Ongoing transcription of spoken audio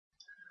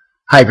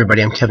Hi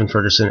everybody, I'm Kevin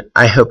Ferguson.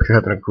 I hope you're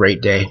having a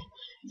great day.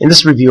 In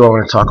this review I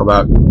want to talk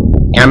about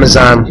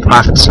Amazon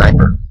Profit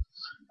Sniper.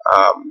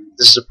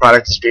 This is a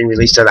product that's being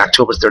released on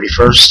October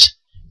 31st.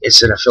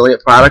 It's an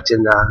affiliate product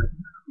in the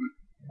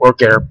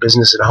work or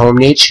business at home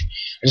niche.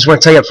 I just want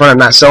to tell you up front I'm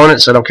not selling it,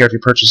 so I don't care if you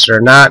purchase it or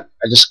not.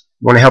 I just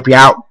want to help you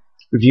out.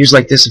 Reviews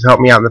like this have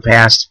helped me out in the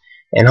past,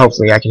 and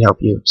hopefully I can help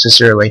you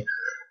sincerely.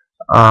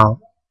 I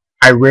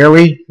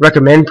rarely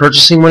recommend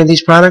purchasing one of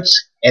these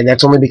products, and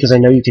that's only because I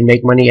know you can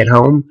make money at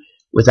home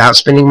without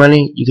spending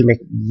money. You can make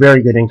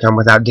very good income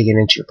without digging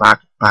into your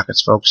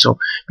pockets, folks. So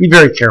be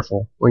very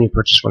careful when you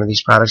purchase one of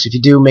these products. If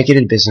you do, make it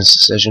a business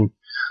decision.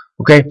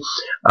 Okay.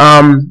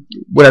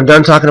 When I'm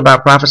done talking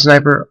about Profit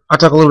Sniper, I'll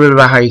talk a little bit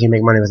about how you can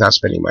make money without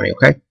spending money.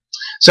 Okay.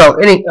 So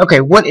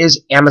what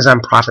is Amazon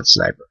Profit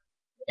Sniper?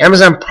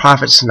 Amazon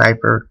Profit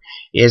Sniper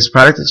is a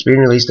product that's being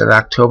released on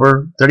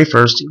October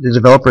 31st. The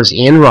developer is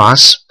Ian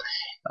Ross.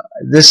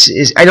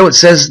 I know it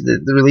says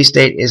the release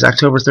date is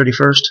October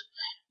 31st,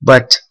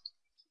 but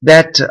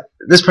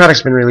this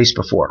product's been released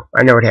before.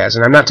 I know it has,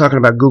 and I'm not talking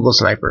about Google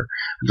Sniper.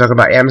 I'm talking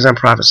about Amazon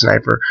Profit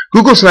Sniper.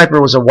 Google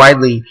Sniper was a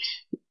widely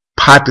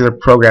popular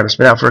program. It's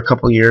been out for a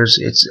couple years.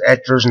 It's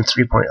at version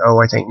 3.0,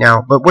 I think,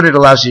 now. But what it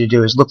allows you to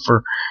do is look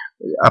for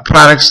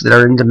products that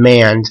are in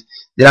demand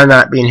that are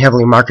not being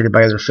heavily marketed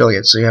by other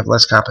affiliates, so you have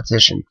less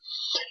competition.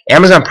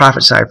 Amazon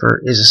Profit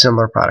Sniper is a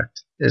similar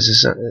product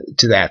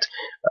to that,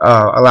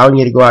 allowing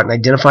you to go out and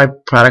identify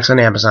products on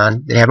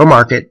Amazon that have a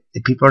market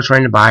that people are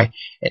trying to buy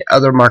and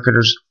other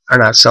marketers are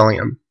not selling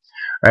them.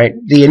 Right?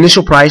 The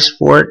initial price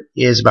for it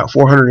is about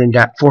 $440.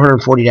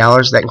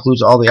 That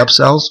includes all the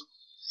upsells.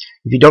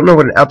 If you don't know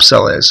what an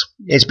upsell is,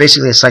 it's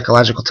basically a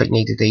psychological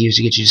technique that they use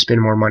to get you to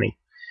spend more money.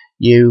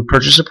 You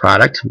purchase a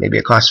product, maybe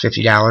it costs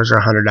 $50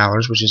 or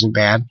 $100, which isn't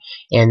bad,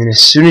 and then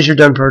as soon as you're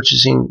done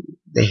purchasing,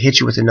 they hit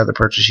you with another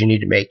purchase you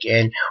need to make.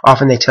 And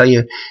often they tell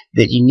you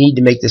that you need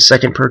to make the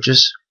second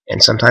purchase,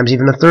 and sometimes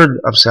even a third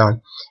upsell,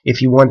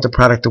 if you want the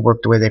product to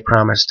work the way they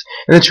promised.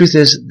 And the truth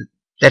is,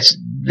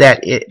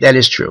 that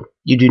is true.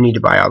 You do need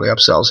to buy all the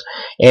upsells.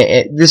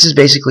 And this is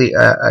basically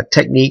a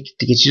technique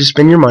to get you to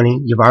spend your money.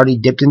 You've already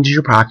dipped into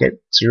your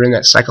pocket, so you're in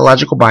that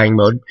psychological buying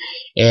mode,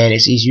 and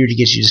it's easier to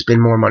get you to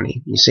spend more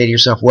money. You say to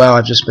yourself, well,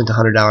 I've just spent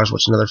 $100,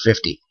 what's another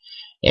 $50?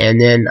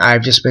 And then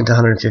I've just spent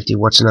 $150,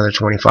 what's another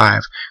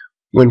 $25?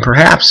 When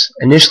perhaps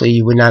initially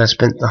you would not have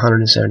spent the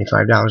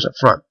 $175 up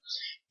front.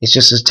 It's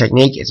just this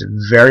technique. It's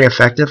very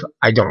effective.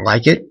 I don't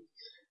like it.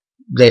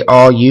 They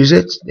all use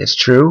it. It's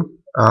true.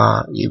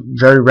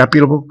 Very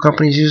reputable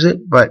companies use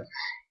it, but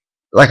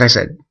like I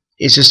said,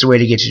 it's just a way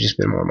to get you to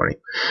spend more money.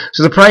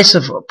 So the price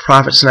of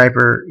Profit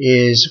Sniper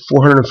is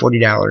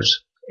 $440,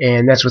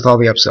 and that's with all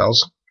the upsells.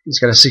 It's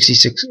got a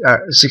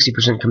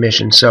 60%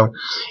 commission. So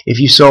if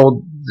you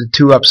sold the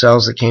two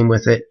upsells that came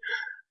with it,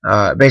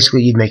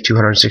 basically you'd make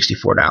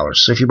 $264.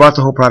 So if you bought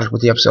the whole product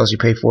with the upsells, you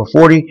pay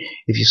 $440.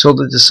 If you sold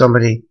it to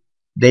somebody,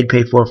 they'd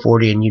pay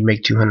 $440, and you'd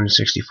make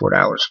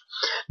 $264.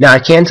 Now I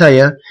can tell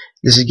you,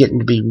 this is getting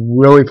to be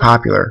really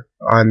popular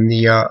on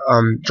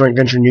the joint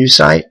venture news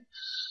site.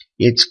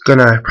 It's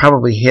gonna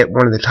probably hit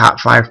one of the top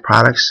 5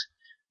 products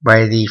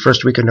by the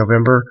first week of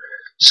November.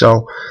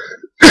 So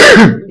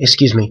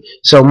excuse me.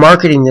 So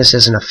marketing this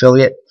as an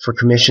affiliate for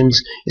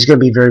commissions is going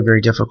to be very,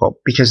 very difficult,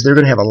 because they're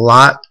going to have a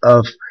lot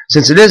of,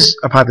 since it is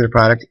a popular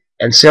product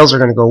and sales are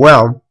going to go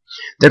well,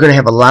 they're going to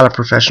have a lot of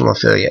professional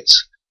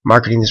affiliates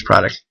marketing this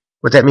product.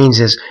 What that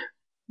means is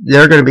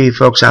there are going to be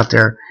folks out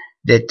there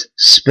that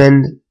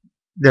spend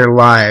their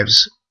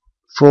lives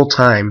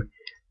full-time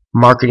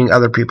marketing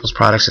other people's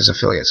products as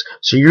affiliates.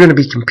 So you're going to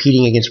be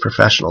competing against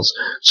professionals.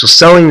 So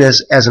selling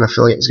this as an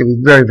affiliate is going to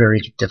be very, very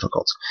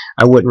difficult.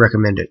 I wouldn't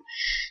recommend it.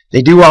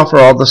 They do offer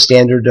all the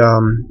standard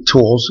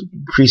tools: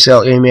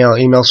 pre-sale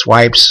email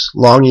swipes,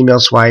 long email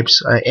swipes,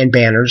 and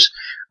banners.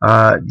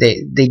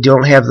 They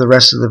don't have the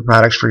rest of the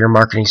products for your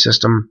marketing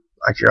system,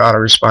 like your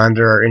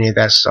autoresponder or any of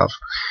that stuff.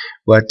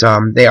 But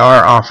they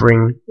are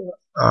offering,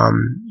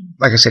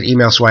 like I said,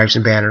 email swipes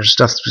and banners,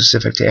 stuff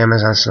specific to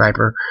Amazon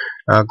Sniper,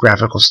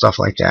 graphical stuff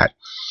like that.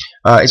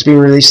 It's being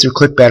released through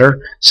ClickBetter,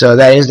 so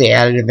that is the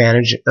added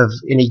advantage of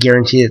any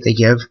guarantee that they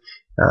give.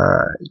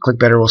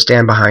 ClickBetter will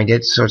stand behind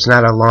it, so it's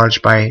not a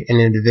launch by an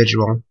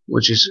individual,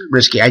 which is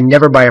risky. I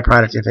never buy a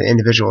product if an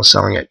individual is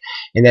selling it,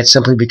 and that's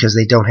simply because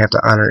they don't have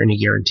to honor any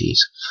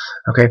guarantees.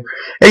 Okay.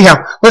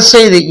 Anyhow, let's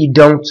say that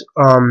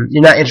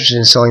you're not interested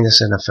in selling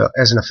this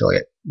as an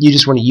affiliate. You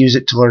just want to use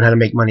it to learn how to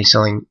make money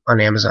selling on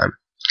Amazon.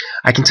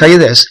 I can tell you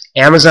this: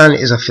 Amazon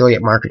is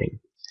affiliate marketing.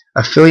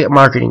 Affiliate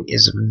marketing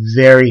is a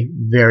very,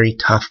 very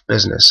tough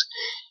business.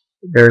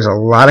 There's a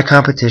lot of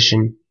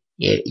competition.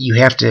 You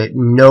have to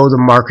know the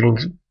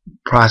marketing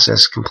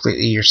process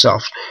completely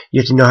yourself. You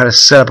have to know how to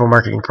set up a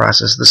marketing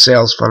process, the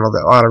sales funnel,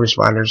 the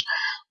autoresponders,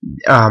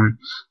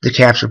 the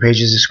capture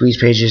pages, the squeeze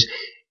pages.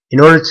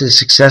 In order to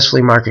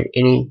successfully market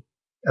any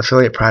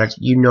affiliate product,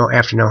 you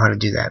have to know how to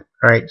do that.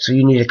 All right, so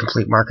you need a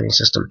complete marketing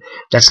system.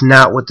 That's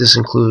not what this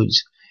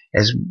includes.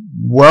 as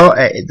well.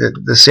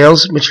 The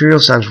sales material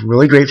sounds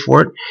really great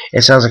for it.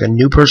 It sounds like a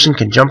new person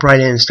can jump right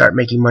in and start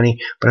making money,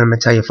 but I'm going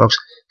to tell you folks,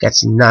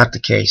 that's not the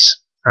case.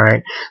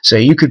 Alright, so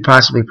you could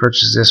possibly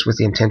purchase this with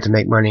the intent to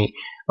make money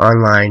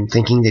online,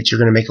 thinking that you're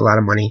going to make a lot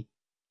of money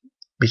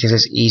because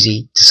it's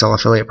easy to sell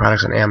affiliate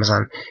products on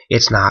Amazon.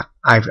 It's not.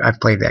 I've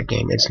played that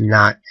game. It's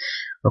not.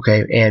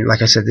 Okay, and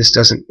like I said, this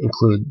doesn't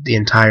include the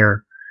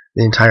entire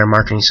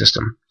marketing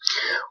system.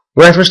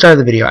 When I first started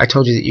the video, I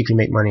told you that you can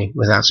make money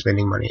without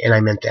spending money, and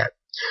I meant that.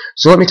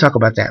 So let me talk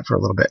about that for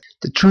a little bit.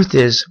 The truth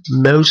is,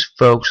 most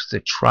folks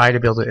that try to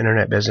build an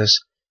internet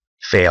business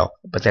fail,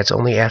 but that's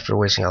only after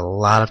wasting a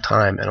lot of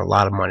time and a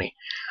lot of money.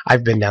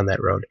 I've been down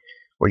that road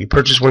where you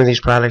purchase one of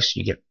these products,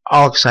 you get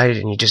all excited,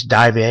 and you just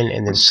dive in,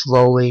 and then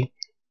slowly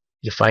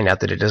you find out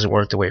that it doesn't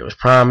work the way it was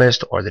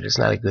promised, or that it's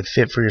not a good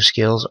fit for your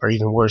skills, or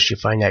even worse, you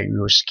find out you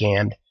were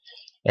scammed.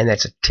 And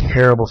that's a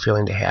terrible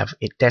feeling to have.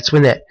 That's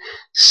when that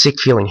sick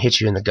feeling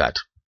hits you in the gut.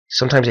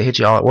 Sometimes it hits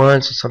you all at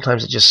once, and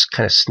sometimes it just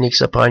kind of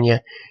sneaks up on you.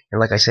 And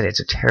like I said, it's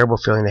a terrible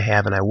feeling to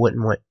have, and I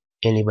wouldn't want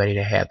anybody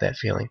to have that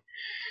feeling.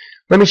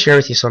 Let me share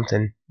with you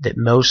something that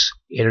most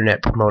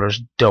internet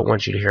promoters don't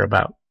want you to hear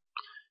about.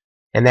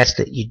 And that's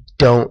that you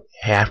don't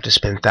have to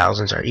spend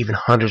thousands or even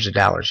hundreds of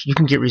dollars. You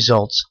can get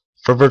results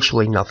for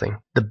virtually nothing.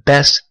 The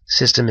best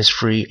system is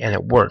free, and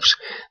it works.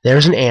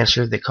 There's an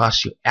answer that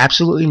costs you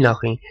absolutely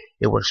nothing.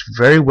 It works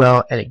very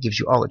well, and it gives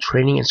you all the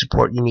training and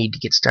support you need to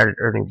get started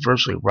earning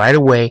virtually right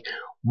away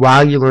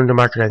while you learn to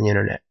market on the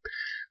internet.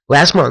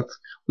 Last month,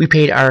 we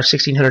paid our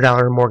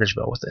 $1,600 mortgage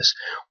bill with this.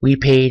 We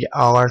paid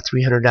all our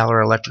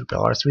 $300 electric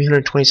bill, our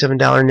 $327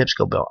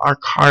 NIPSCO bill, our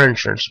car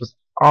insurance, with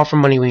all from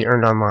money we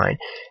earned online.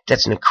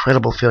 That's an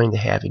incredible feeling to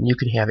have, and you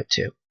can have it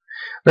too.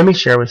 Let me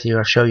share with you,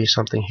 I'll show you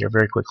something here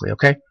very quickly,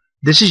 okay?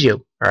 This is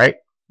you, alright?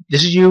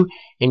 This is you,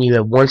 and you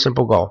have one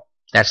simple goal.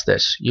 That's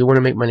this. You want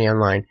to make money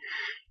online.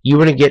 You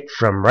want to get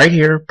from right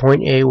here,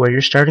 point A, where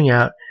you're starting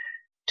out,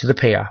 to the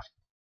payoff.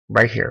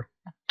 Right here.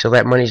 Till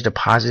that money is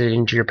deposited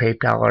into your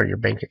PayPal or your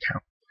bank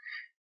account.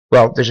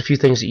 Well, there's a few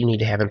things that you need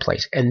to have in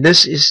place. And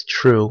this is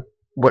true.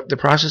 What the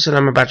process that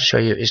I'm about to show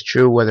you is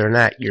true whether or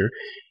not you're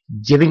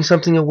giving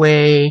something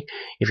away,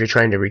 if you're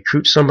trying to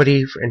recruit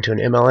somebody into an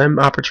MLM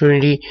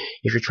opportunity,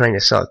 if you're trying to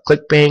sell a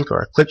ClickBank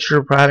or a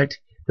ClickSure product.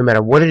 No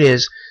matter what it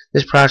is,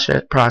 this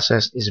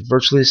process is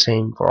virtually the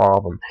same for all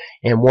of them.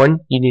 And one,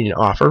 you need an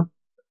offer.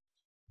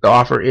 The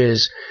offer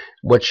is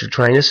what you're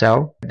trying to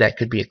sell. That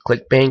could be a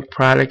ClickBank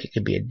product. It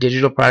could be a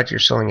digital product you're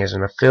selling as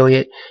an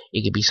affiliate.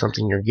 It could be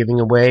something you're giving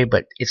away,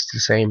 but it's the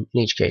same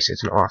in each case.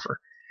 It's an offer.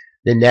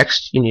 Then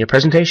next, you need a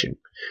presentation.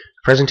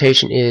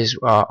 Presentation is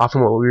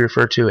often what we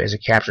refer to as a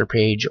capture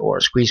page or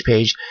a squeeze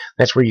page.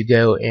 That's where you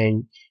go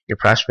and your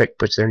prospect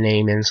puts their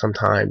name in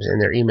sometimes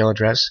and their email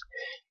address.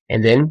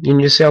 And then you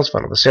need a sales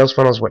funnel. The sales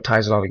funnel is what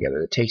ties it all together.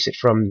 It takes it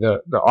from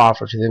the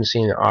offer to them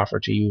seeing the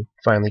offer to you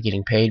finally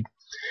getting paid.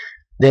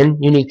 Then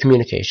you need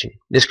communication.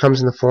 This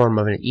comes in the form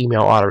of an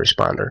email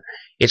autoresponder.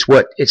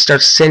 It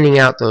starts sending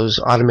out those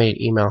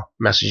automated email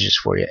messages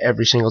for you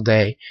every single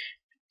day,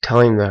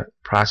 telling the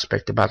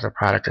prospect about the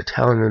product or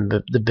telling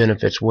them the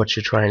benefits, what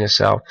you're trying to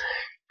sell.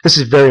 This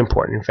is very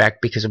important, in fact,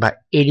 because about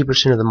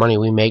 80% of the money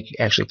we make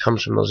actually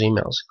comes from those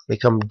emails. They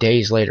come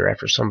days later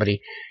after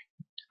somebody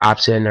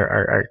opts in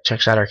or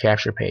checks out our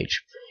capture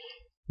page.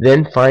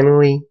 Then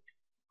finally,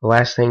 the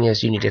last thing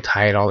is you need to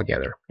tie it all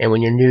together. And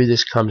when you're new,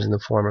 this comes in the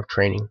form of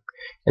training.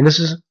 And this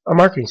is a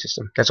marketing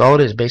system. That's all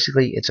it is.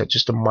 Basically, it's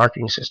just a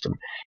marketing system.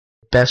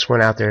 The best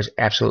one out there is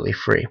absolutely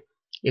free.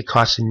 It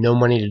costs no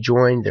money to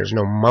join. There's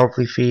no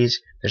monthly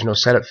fees. There's no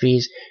setup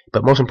fees.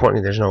 But most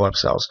importantly, there's no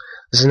upsells.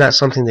 This is not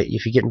something that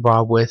if you get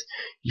involved with,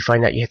 you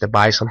find out you have to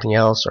buy something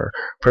else or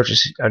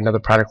purchase another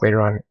product later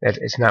on.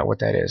 It's not what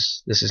that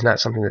is. This is not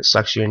something that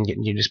sucks you in,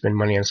 getting you to spend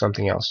money on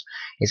something else.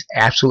 It's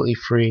absolutely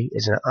free.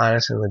 It's an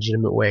honest and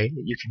legitimate way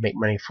that you can make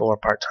money full or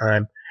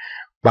part-time.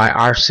 By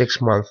our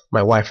 6th month,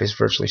 my wife is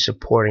virtually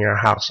supporting our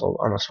household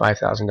almost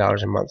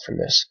 $5,000 a month from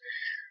this.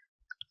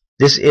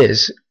 This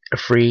is a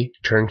free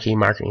turnkey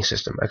marketing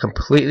system, a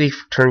completely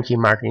turnkey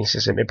marketing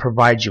system. It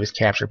provides you with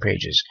capture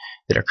pages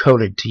that are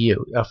coded to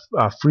you,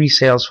 a free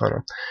sales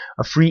funnel,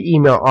 a free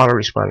email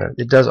autoresponder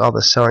that does all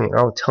the selling and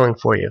all the telling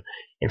for you,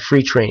 and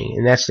free training.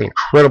 And that's the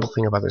incredible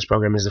thing about this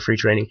program, is the free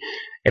training.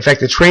 In fact,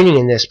 the training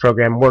in this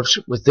program works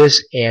with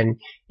this and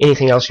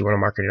anything else you want to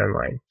market it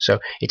online. So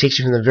it takes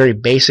you from the very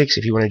basics.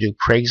 If you want to do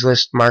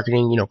Craigslist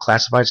marketing,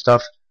 classified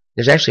stuff,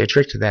 there's actually a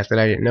trick to that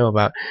I didn't know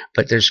about.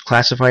 But there's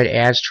classified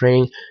ads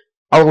training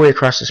all the way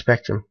across the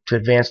spectrum to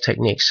advanced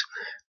techniques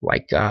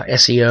like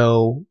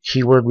SEO,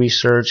 keyword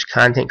research,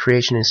 content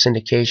creation and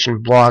syndication,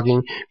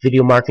 blogging,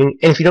 video marketing.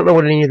 And if you don't know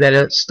what any of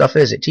that stuff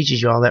is, it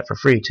teaches you all that for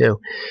free too.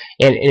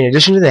 And in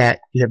addition to that,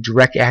 you have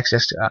direct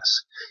access to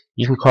us.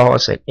 You can call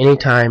us at any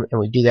time, and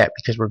we do that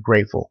because we're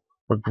grateful.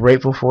 We're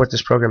grateful for what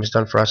this program has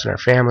done for us and our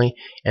family,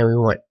 and we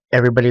want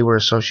everybody we're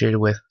associated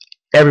with,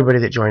 everybody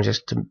that joins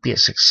us, to be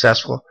as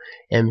successful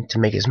and to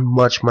make as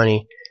much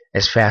money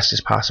as fast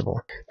as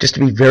possible. Just to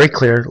be very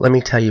clear, let me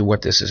tell you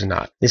what this is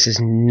not. This is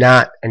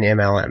not an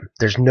MLM.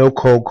 There's no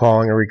cold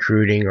calling or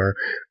recruiting or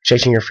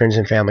chasing your friends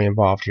and family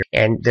involved here.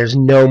 And there's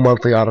no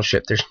monthly auto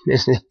ship.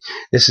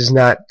 This is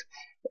not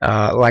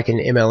like an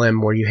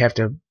MLM where you have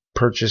to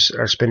purchase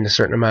or spend a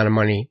certain amount of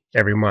money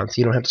every month.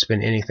 You don't have to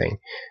spend anything.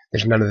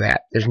 There's none of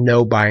that. There's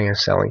no buying and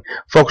selling.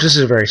 Folks, this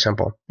is very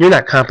simple. You're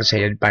not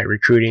compensated by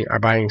recruiting or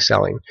buying and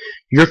selling.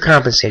 You're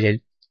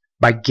compensated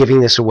by giving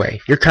this away.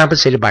 You're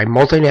compensated by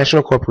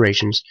multinational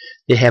corporations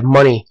that have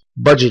money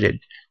budgeted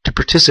to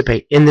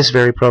participate in this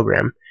very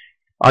program.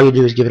 All you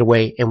do is give it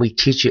away, and we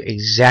teach you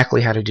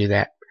exactly how to do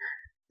that.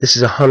 This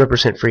is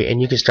 100% free,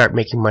 and you can start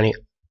making money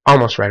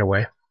almost right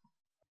away.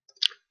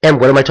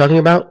 And what am I talking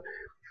about?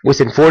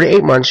 Within 4 to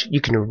 8 months,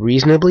 you can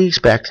reasonably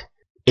expect,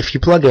 if you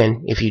plug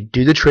in, if you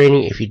do the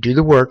training, if you do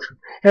the work,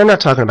 and I'm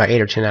not talking about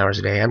 8 or 10 hours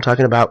a day. I'm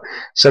talking about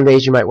some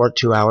days you might work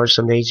 2 hours,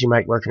 some days you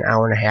might work an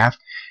hour and a half,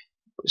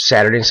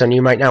 Saturday and Sunday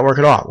you might not work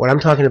at all. What I'm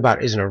talking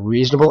about is a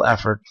reasonable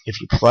effort. If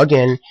you plug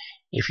in,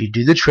 if you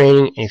do the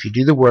training, and if you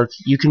do the work,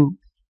 you can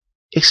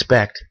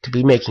expect to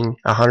be making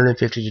 $150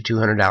 to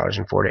 $200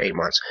 in 4 to 8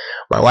 months.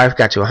 My wife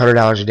got to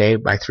 $100 a day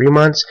by 3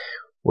 months.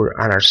 We're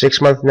on our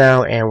 6th month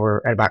now, and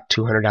we're at about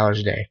 $200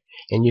 a day.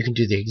 And you can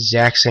do the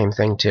exact same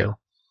thing too.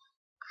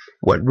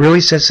 What really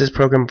sets this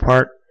program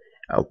apart,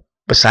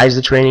 besides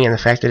the training and the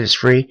fact that it's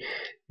free,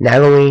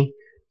 not only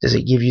does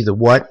it give you the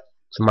what,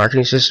 the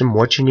marketing system,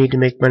 what you need to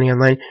make money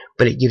online,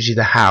 but it gives you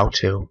the how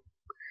too.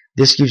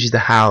 This gives you the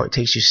how. It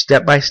takes you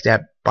step by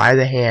step, by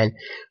the hand,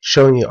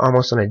 showing you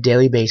almost on a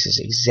daily basis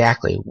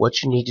exactly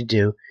what you need to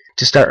do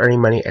to start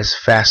earning money as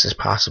fast as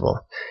possible.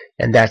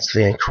 And that's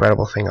the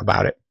incredible thing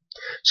about it.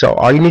 So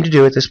all you need to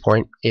do at this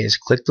point is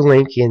click the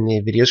link in the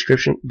video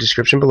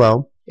description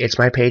below. It's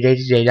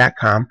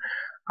mypaydaytoday.com.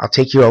 I'll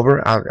take you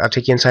over. I'll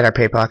take you inside our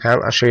PayPal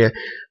account. I'll show you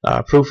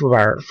proof of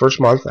our first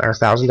month, our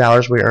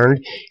 $1,000 we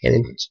earned, and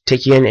then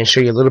take you in and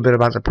show you a little bit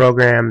about the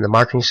program, the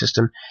marketing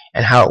system,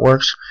 and how it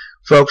works.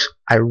 Folks,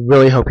 I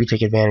really hope you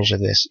take advantage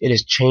of this. It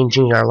is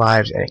changing our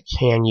lives, and it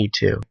can you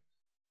too.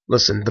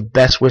 Listen, the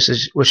best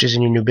wishes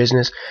in your new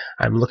business.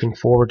 I'm looking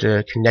forward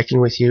to connecting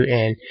with you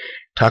and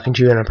talking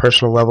to you on a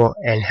personal level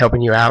and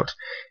helping you out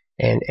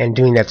and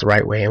doing that the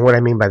right way. And what I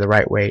mean by the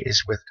right way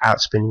is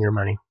without spending your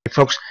money.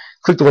 Folks,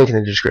 click the link in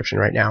the description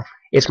right now.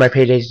 It's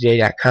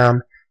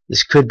mypaydaytoday.com.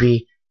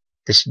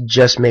 This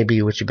just may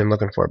be what you've been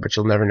looking for, but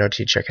you'll never know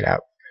till you check it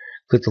out.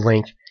 Click the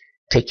link.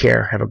 Take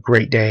care. Have a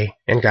great day,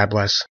 and God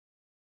bless.